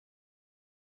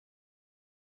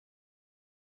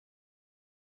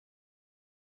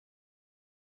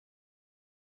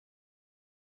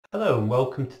Hello and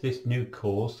welcome to this new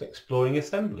course exploring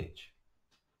assemblage.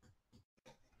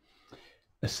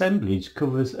 Assemblage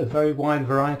covers a very wide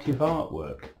variety of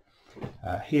artwork.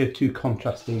 Here are two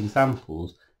contrasting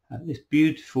examples. This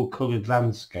beautiful coloured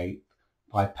landscape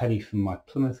by Penny from my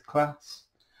Plymouth class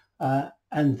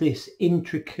and this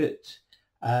intricate,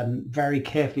 very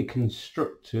carefully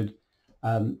constructed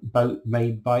boat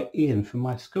made by Ian from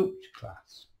my sculpture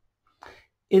class.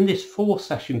 In this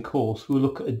 4-session course, we'll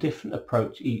look at a different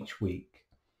approach each week.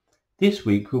 This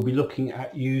week, we'll be looking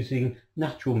at using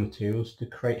natural materials to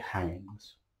create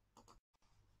hangings.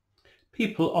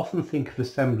 People often think of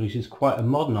assemblage as quite a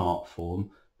modern art form,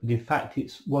 but in fact,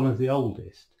 it's one of the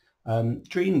oldest.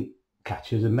 Dream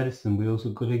catchers and medicine wheels are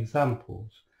good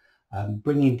examples,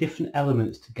 bringing different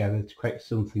elements together to create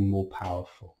something more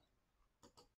powerful.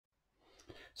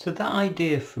 So that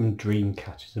idea from dream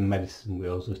catchers and medicine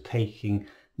wheels of taking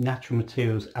natural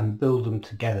materials and build them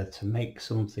together to make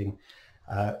something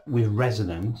with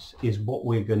resonance is what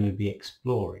we're going to be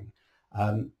exploring.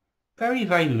 Very,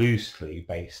 very loosely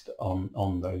based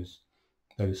on those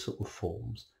sort of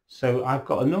forms. So I've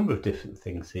got a number of different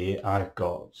things here. I've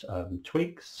got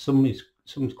twigs. Some's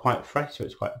quite fresh, so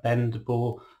it's quite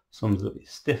bendable. Some's a little bit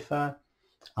stiffer.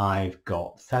 I've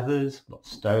got feathers, I've got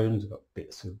stones, I've got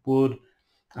bits of wood.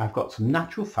 I've got some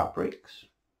natural fabrics,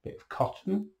 a bit of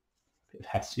cotton, a bit of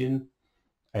hessian,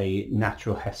 a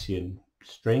natural hessian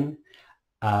string.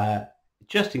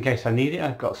 Just in case I need it,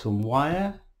 I've got some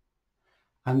wire.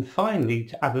 And finally,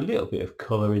 to add a little bit of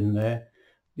colour in there,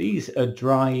 these are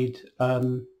dried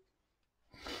orange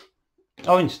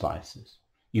slices.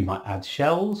 You might add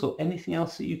shells or anything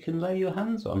else that you can lay your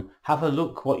hands on. Have a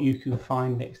look what you can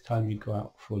find next time you go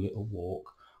out for a little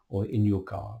walk or in your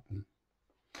garden.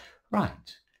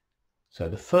 Right, so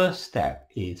the first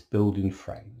step is building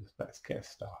frames. Let's get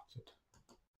started.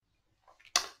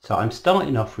 So I'm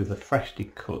starting off with a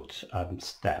freshly cut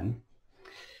stem.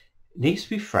 It needs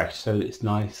to be fresh so that it's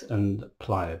nice and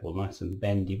pliable, nice and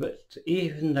bendy, but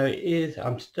even though it is,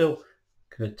 I'm still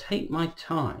going to take my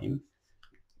time,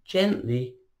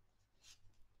 gently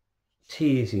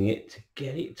teasing it to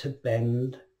get it to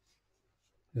bend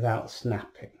without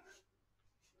snapping.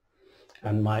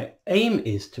 And my aim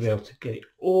is to be able to get it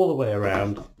all the way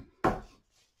around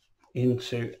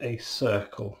into a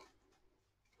circle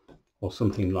or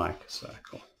something like a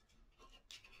circle.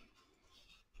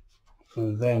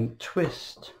 And then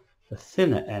twist the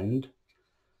thinner end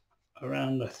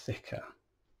around the thicker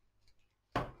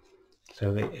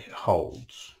so that it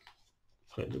holds.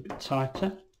 Put it a little bit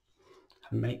tighter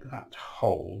and make that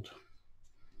hold.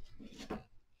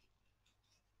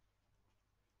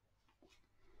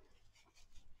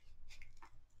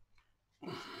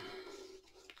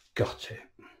 Got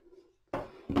it.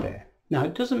 There. Now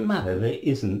it doesn't matter that it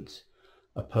isn't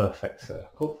a perfect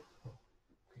circle.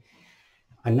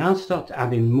 I now start to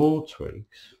add in more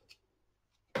twigs.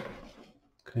 I'm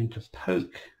going to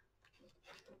poke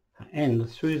that end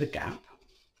through the gap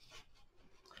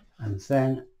and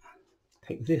then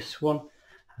take this one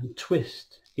and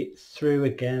twist it through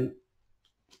again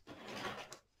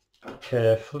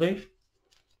carefully,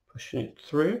 pushing it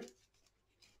through.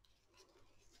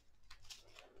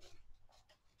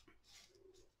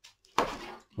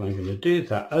 I'm going to do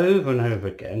that over and over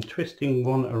again, twisting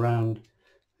one around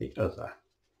the other.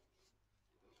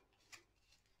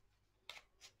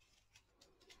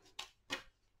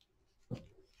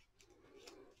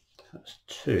 That's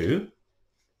two.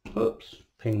 Oops,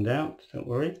 pinged out, don't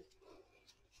worry.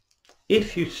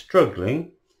 If you're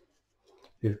struggling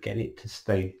with getting it to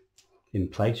stay in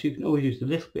place, you can always use a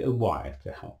little bit of wire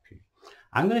to help you.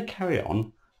 I'm going to carry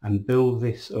on and build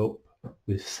this up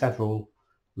with several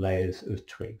layers of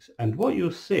twigs, and what you'll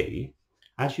see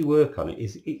as you work on it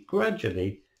is it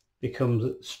gradually becomes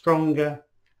stronger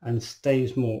and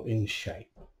stays more in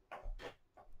shape.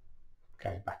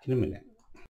 Okay, back in a minute.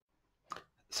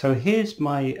 So here's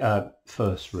my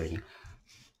first ring.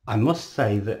 I must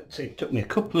say that it took me a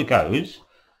couple of goes.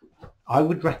 I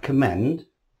would recommend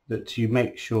that you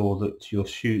make sure that your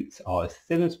shoots are as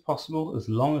thin as possible, as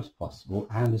long as possible,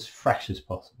 and as fresh as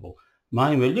possible.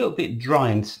 Mine were a little bit dry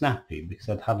and snappy because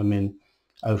I'd had them in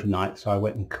overnight, so I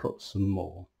went and cut some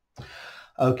more.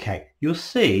 Okay, you'll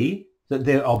see that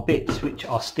there are bits which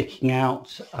are sticking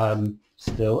out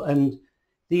still, and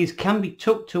these can be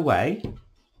tucked away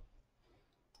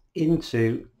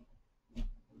into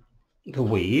the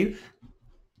weave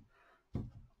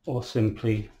or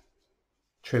simply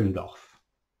trimmed off.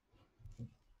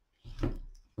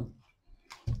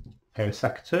 A pair of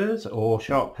secateurs or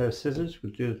sharp pair of scissors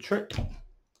would do the trick.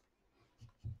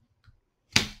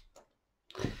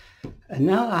 And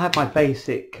now I have my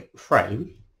basic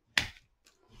frame.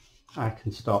 I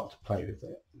can start to play with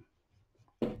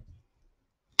it.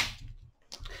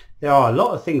 There are a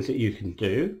lot of things that you can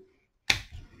do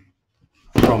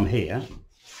from here.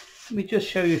 Let me just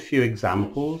show you a few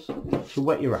examples to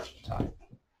whet your appetite.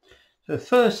 So the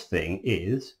first thing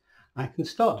is I can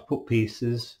start to put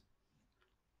pieces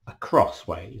across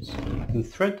ways. I can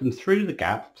thread them through the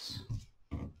gaps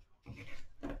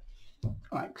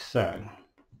like so.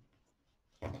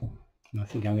 And I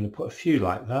think I'm going to put a few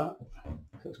like that.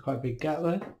 That's quite a big gap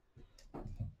there.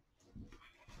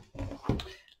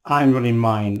 I'm running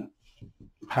mine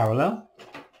parallel.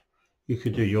 You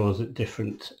could do yours at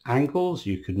different angles.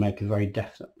 You could make a very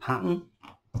definite pattern.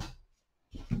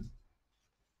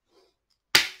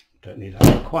 Don't need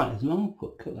that quite as long.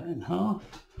 Cut that in half.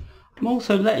 I'm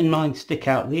also letting mine stick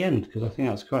out the end because I think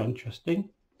that's quite interesting.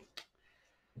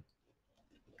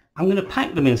 I'm going to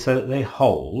pack them in so that they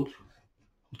hold.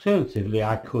 Alternatively,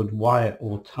 I could wire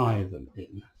or tie them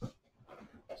in. So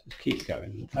keep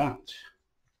going with that.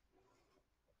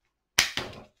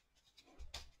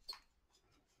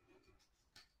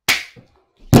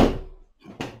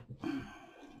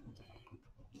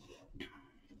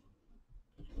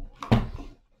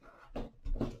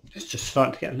 It's just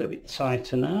starting to get a little bit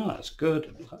tighter now. That's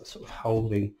good. That's sort of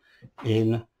holding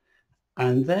in.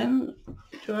 And then,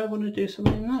 do I want to do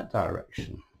something in that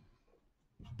direction?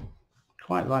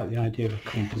 Quite like the idea of a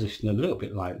composition a little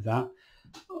bit like that.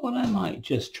 But what I might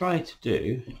just try to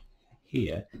do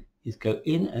here is go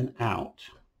in and out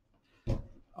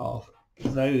of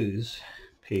those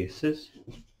pieces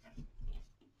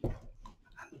and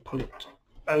pull it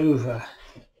over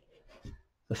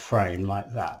the frame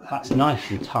like that. That's nice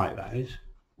and tight, that is.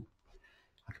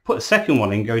 I could put a second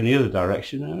one in going the other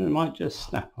direction and it might just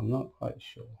snap. I'm not quite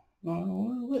sure.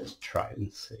 Well, let's try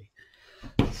and see.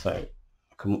 So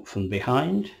come up from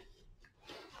behind.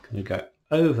 I'm going to go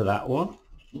over that one.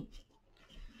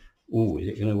 Oh, is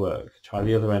it going to work? Try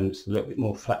the other end. It's a little bit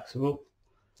more flexible.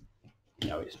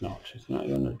 No, it's not. It's not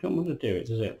going to. Don't want to do it,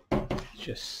 does it? Let's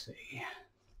just see.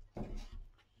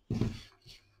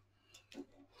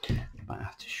 Might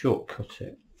have to shortcut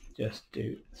it. Just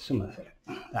do some of it.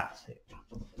 That's it.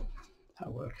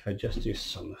 That'll work if I just do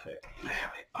some of it. There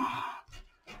we are.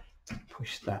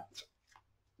 Push that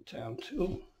down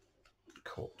to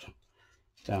caught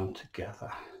down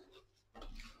together.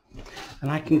 And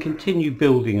I can continue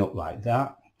building up like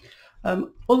that.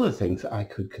 Other things that I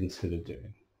could consider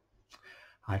doing.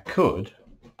 I could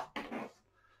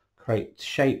create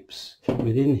shapes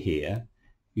within here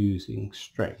using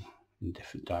string in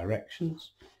different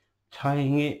directions,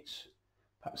 tying it,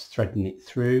 perhaps threading it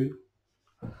through.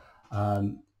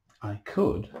 I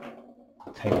could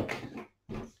take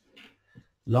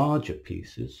larger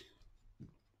pieces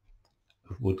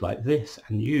of wood like this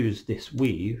and use this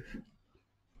weave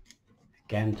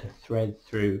again to thread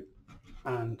through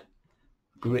and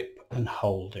grip and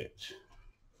hold it.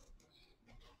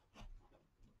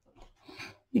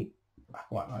 I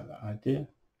quite like that idea.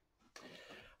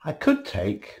 I could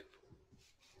take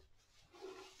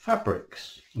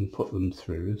fabrics and put them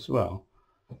through as well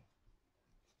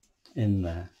in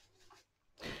there.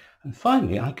 And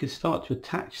finally, I could start to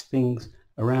attach things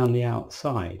around the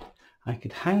outside. I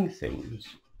could hang things,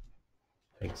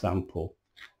 for example,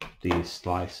 these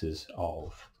slices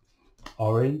of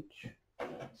orange,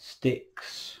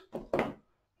 sticks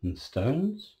and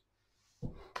stones.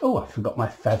 Oh, I forgot my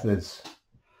feathers.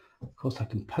 Of course, I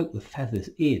can poke the feathers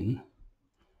in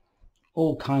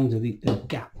all kinds of the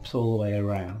gaps all the way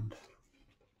around.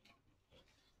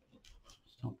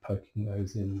 Start poking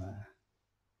those in there.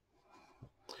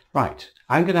 Right,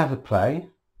 I'm going to have a play.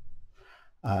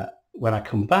 When I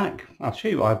come back, I'll show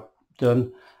you what I've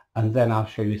done, and then I'll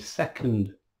show you a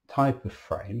second type of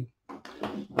frame,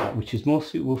 which is more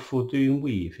suitable for doing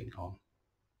weaving on.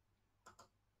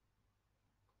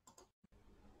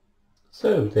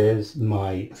 So there's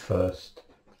my first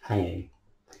hanging.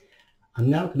 I'm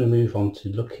now going to move on to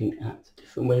looking at a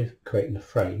different way of creating a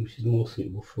frame which is more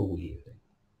suitable for weaving.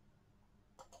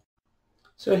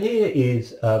 So here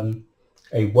is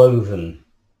a woven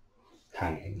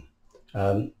hanging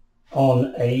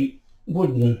on a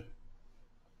wooden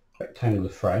rectangular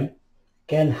frame.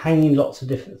 Again, hanging lots of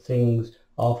different things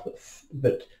off,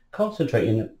 but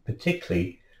concentrating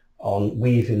particularly on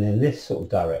weaving in this sort of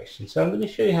direction. So I'm going to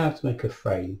show you how to make a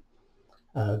frame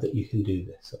that you can do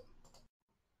this on.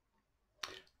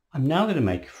 I'm now going to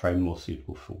make a frame more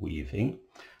suitable for weaving.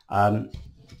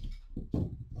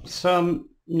 Some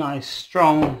nice,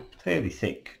 strong, fairly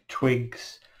thick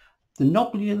twigs. The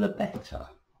knobblier the better.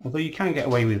 Although you can get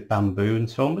away with bamboo and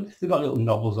so on, but if they've got little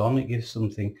knobbles on, it gives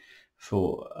something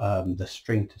for the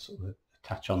string to sort of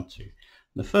attach onto.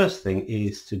 The first thing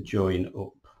is to join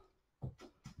up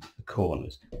the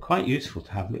corners. Quite useful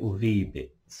to have little V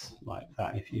bits like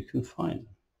that if you can find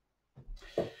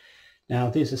them. Now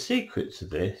there's a secret to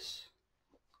this.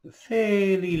 A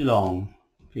fairly long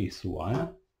piece of wire.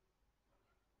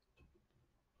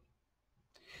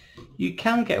 You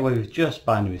can get away with just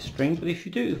binding with string, but if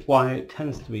you do it with wire it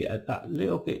tends to be that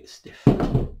little bit stiff.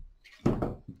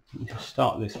 Just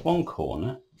start this one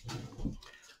corner.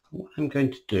 What I'm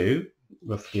going to do,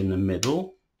 roughly in the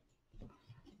middle,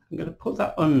 I'm going to put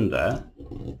that under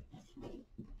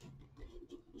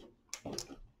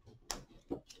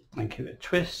and give it a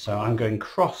twist. So I'm going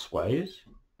crossways,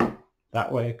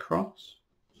 that way across,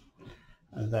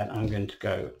 and then I'm going to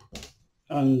go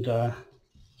under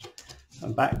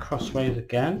and back crossways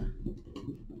again.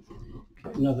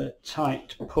 Get another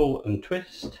tight pull and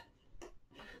twist.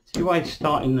 See why I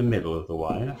start in the middle of the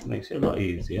wire, it makes it a lot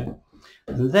easier.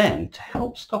 And then to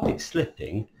help stop it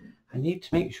slipping, I need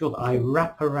to make sure that I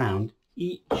wrap around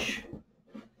each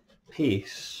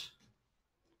piece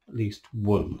at least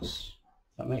once.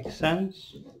 That makes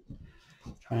sense?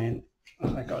 Try and,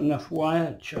 have I got enough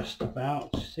wire? Just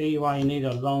about. See why you need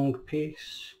a long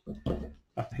piece?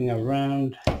 Wrapping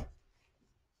around.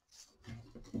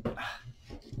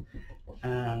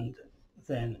 And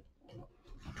then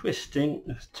twisting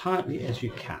as tightly as you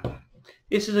can.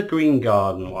 This is a green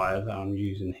garden wire that I'm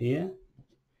using here.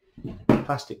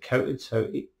 Plastic coated so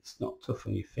it's not tough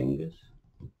on your fingers.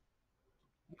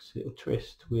 Next little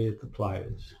twist with the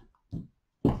pliers.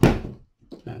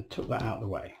 And took that out of the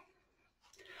way.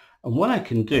 And what I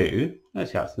can do,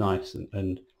 let's see how it's nice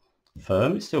and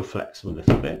firm, it's still flexible a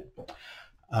little bit.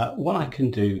 What I can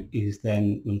do is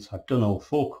then, once I've done all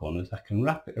four corners, I can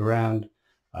wrap it around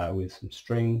with some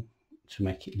string to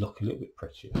make it look a little bit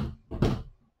prettier.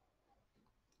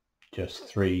 Just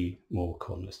 3 more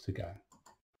corners to go.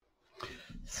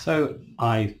 So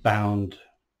I've bound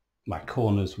my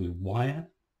corners with wire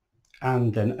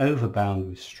and then overbound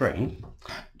with string.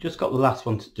 Just got the last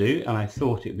one to do, and I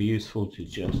thought it'd be useful to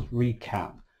just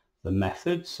recap the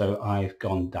method. So I've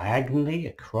gone diagonally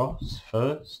across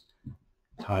first,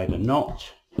 tied a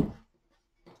knot,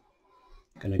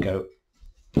 going to go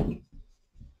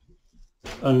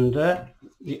under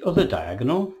the other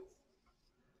diagonal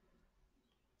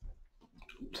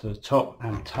to the top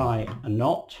and tie a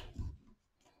knot,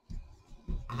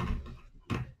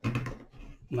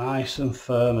 nice and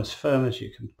firm as you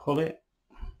can pull it.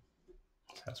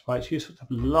 That's why it's useful to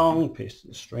have a long piece of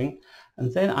the string.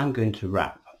 And then I'm going to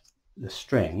wrap the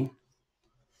string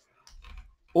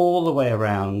all the way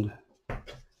around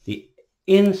the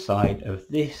inside of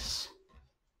this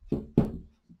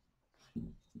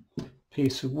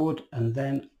piece of wood and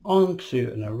then onto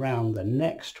and around the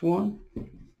next one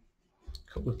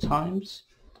a couple of times.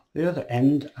 The other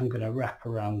end I'm going to wrap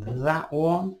around that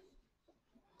one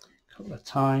a couple of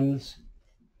times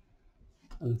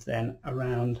and then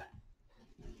around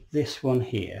this one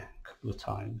here a couple of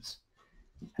times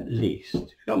at least. If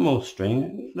you've got more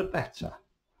string, the better.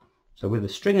 So with the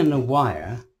string and the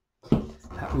wire,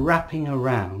 that wrapping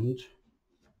around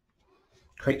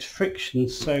creates friction,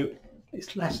 so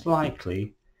it's less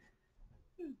likely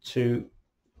to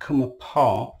come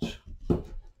apart.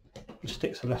 The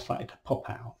sticks are less likely to pop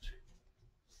out.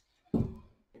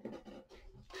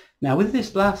 Now with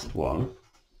this last one,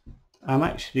 I'm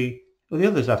actually, well, the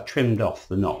others I've trimmed off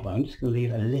the knot, but I'm just going to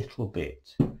leave a little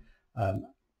bit, and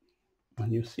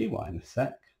you'll see why in a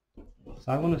sec.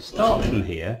 So I want to start from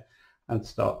here and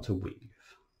start to weave,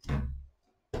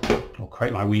 or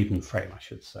create my weaving frame, I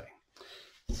should say.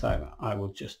 So I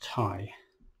will just tie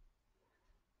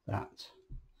that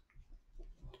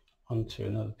onto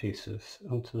another piece of,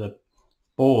 onto the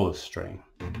ball of string.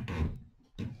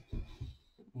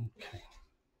 Okay.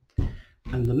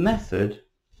 And the method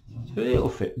is a little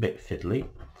bit fiddly.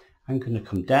 I'm going to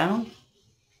come down,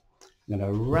 I'm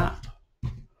going to wrap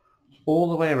all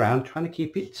the way around, trying to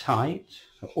keep it tight,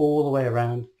 so all the way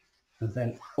around, and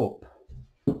then up.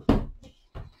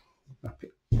 Wrap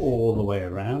it all the way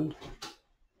around.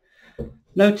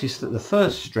 Notice that the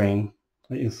first string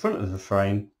in front of the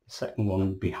frame, the second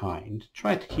one behind.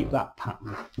 Try to keep that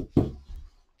pattern.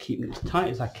 Keep it as tight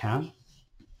as I can.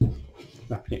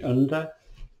 Wrapping it under.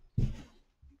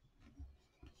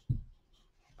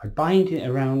 By binding it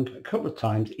around a couple of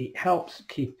times, it helps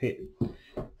keep it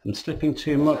from slipping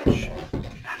too much. And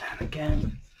then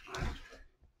again.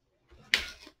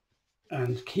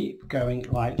 And keep going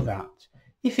like that.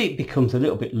 If it becomes a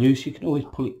little bit loose, you can always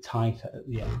pull it tighter at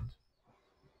the end.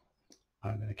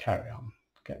 I'm going to carry on,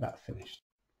 get that finished.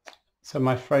 So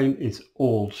my frame is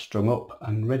all strung up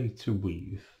and ready to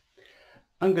weave.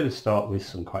 I'm going to start with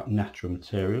some quite natural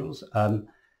materials.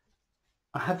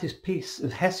 I have this piece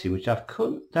of hessian which I've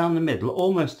cut down the middle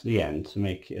almost to the end to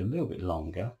make it a little bit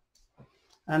longer.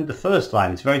 And the first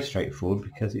line is very straightforward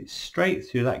because it's straight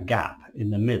through that gap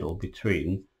in the middle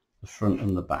between the front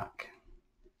and the back.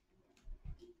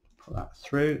 Put that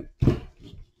through.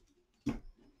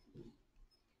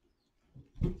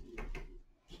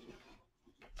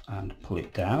 And pull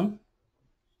it down.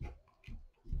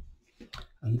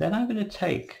 And then I'm going to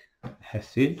take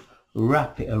hessian,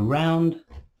 wrap it around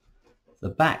the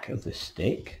back of the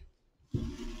stick,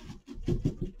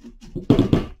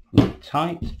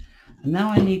 tight, and now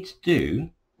I need to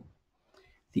do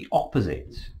the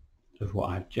opposite of what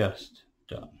I've just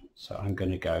done. So I'm going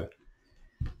to go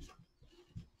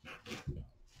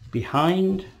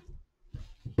behind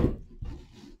the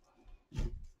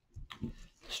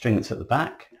string that's at the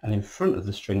back and in front of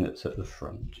the string that's at the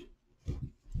front.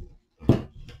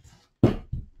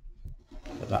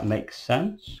 If that makes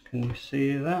sense, can you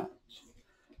see that?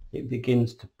 It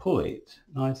begins to pull it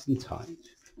nice and tight.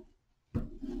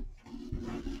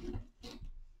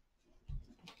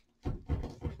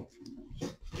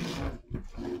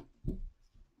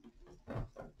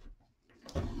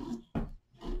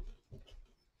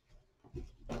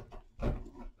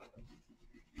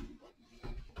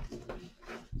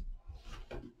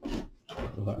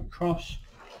 Pull that across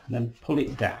and then pull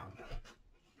it down.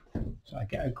 So I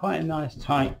get quite a nice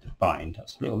tight bind.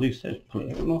 That's a little loose there, pull it a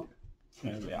little more.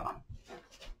 There we are.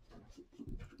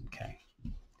 Okay.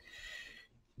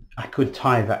 I could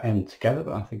tie that end together,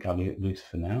 but I think I'll leave it loose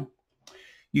for now.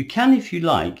 You can, if you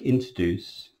like,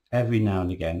 introduce every now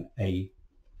and again a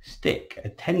stick, a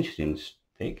tensioning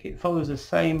stick. It follows the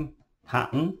same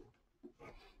pattern.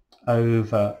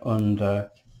 Over,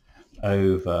 under,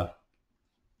 over,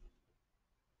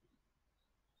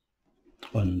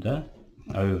 under,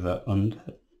 over, under.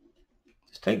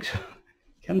 This takes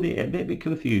can be a bit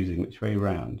confusing which way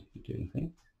round you're doing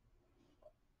things.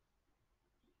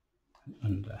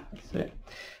 Under, that's it.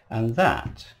 And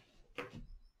that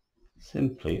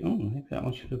simply, oh, maybe that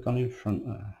one should have gone in front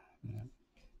there. Yeah.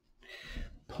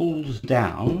 Pulls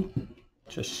down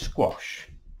to squash.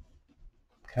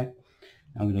 Okay,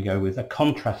 I'm going to go with a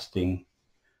contrasting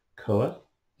colour.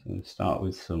 So I'm going to start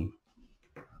with some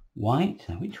white.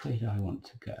 Now, which way do I want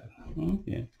to go? Oh,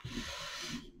 yeah.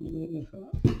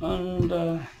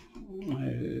 Under,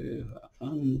 over,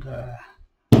 under,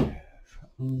 over,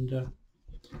 under.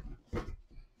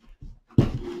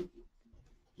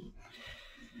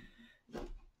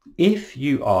 If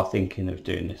you are thinking of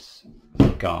doing this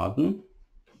garden,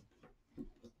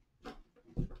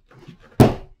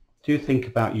 do think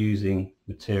about using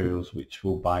materials which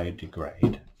will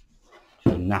biodegrade,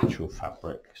 so natural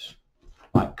fabrics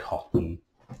like cotton,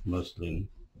 muslin.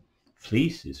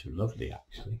 Fleeces are lovely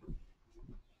actually.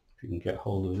 If you can get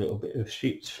hold of a little bit of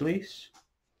sheep's fleece.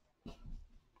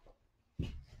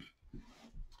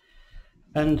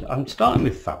 And I'm starting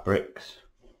with fabrics,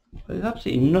 but there's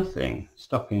absolutely nothing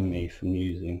stopping me from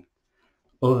using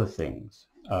other things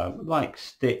like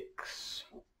sticks.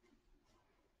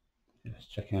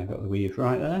 Just checking I've got the weave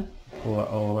right there, pull that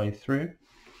all the way through.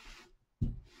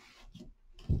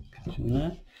 Catching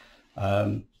there.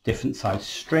 Different size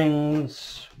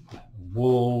strings,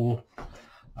 wool,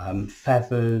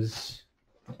 feathers,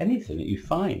 anything that you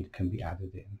find can be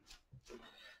added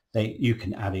in. You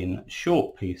can add in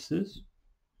short pieces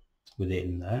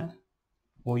within there,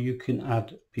 or you can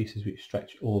add pieces which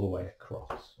stretch all the way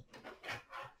across.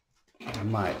 I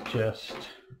might just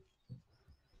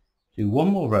do one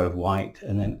more row of white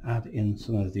and then add in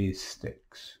some of these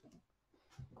sticks.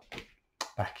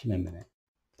 Back in a minute.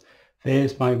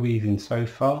 There's my weaving so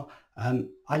far.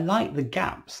 I like the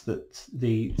gaps that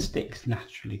the sticks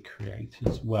naturally create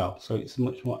as well, so it's a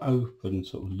much more open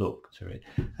sort of look to it.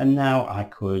 And now I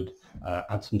could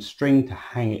add some string to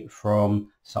hang it from,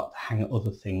 start to hang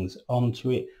other things onto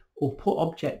it, or put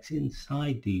objects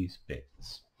inside these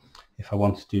bits if I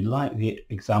want to do like the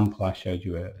example I showed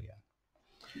you earlier.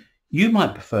 You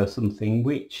might prefer something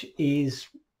which is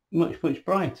much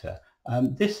brighter.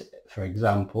 This, for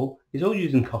example, is all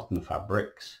using cotton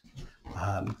fabrics,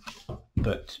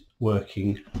 but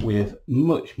working with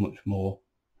much more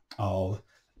of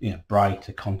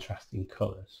brighter contrasting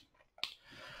colours.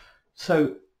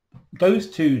 So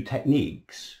those two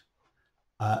techniques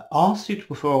are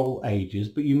suitable for all ages,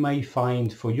 but you may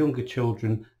find for younger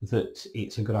children that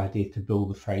it's a good idea to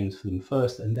build the frames for them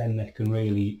first, and then they can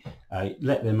really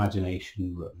let their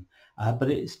imagination run. But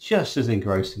it's just as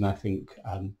engrossing, I think,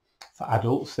 for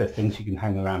adults. They're things you can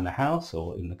hang around the house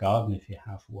or in the garden if you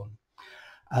have one.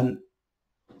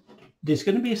 There's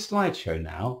going to be a slideshow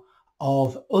now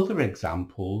of other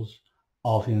examples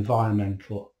of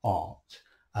environmental art,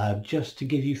 just to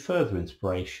give you further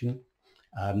inspiration,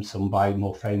 some by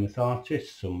more famous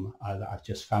artists, some that I've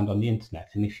just found on the internet.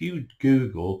 And if you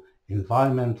Google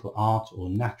environmental art or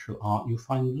natural art, you'll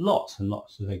find lots and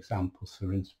lots of examples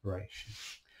for inspiration.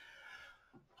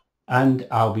 And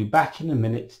I'll be back in a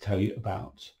minute to tell you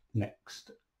about the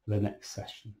next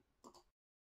session.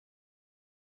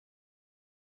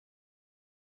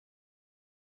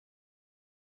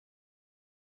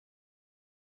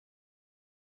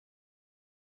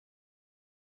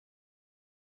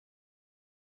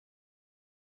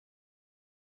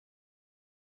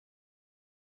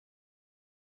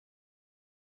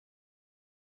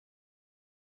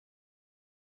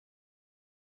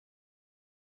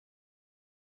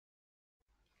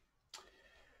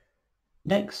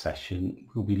 Next session,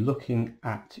 we'll be looking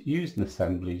at using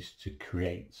Assemblage to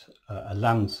create a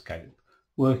landscape,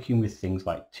 working with things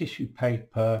like tissue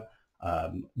paper,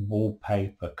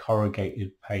 wallpaper,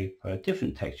 corrugated paper,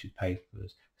 different textured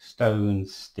papers,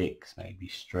 stones, sticks, maybe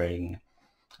string,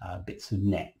 bits of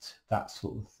net, that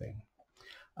sort of thing.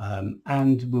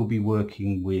 And we'll be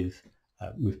working with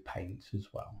paint as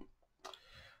well.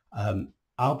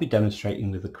 I'll be demonstrating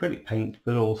with acrylic paint,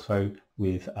 but also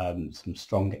with some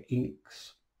stronger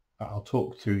inks. I'll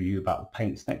talk to you about the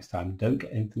paints next time. Don't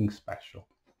get anything special.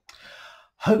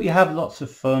 Hope you have lots of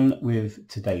fun with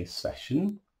today's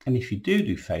session. And if you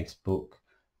do Facebook,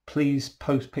 please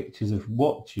post pictures of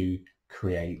what you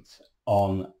create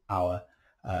on our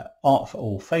Art for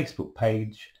All Facebook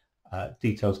page.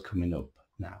 Details coming up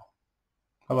now.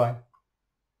 Bye-bye.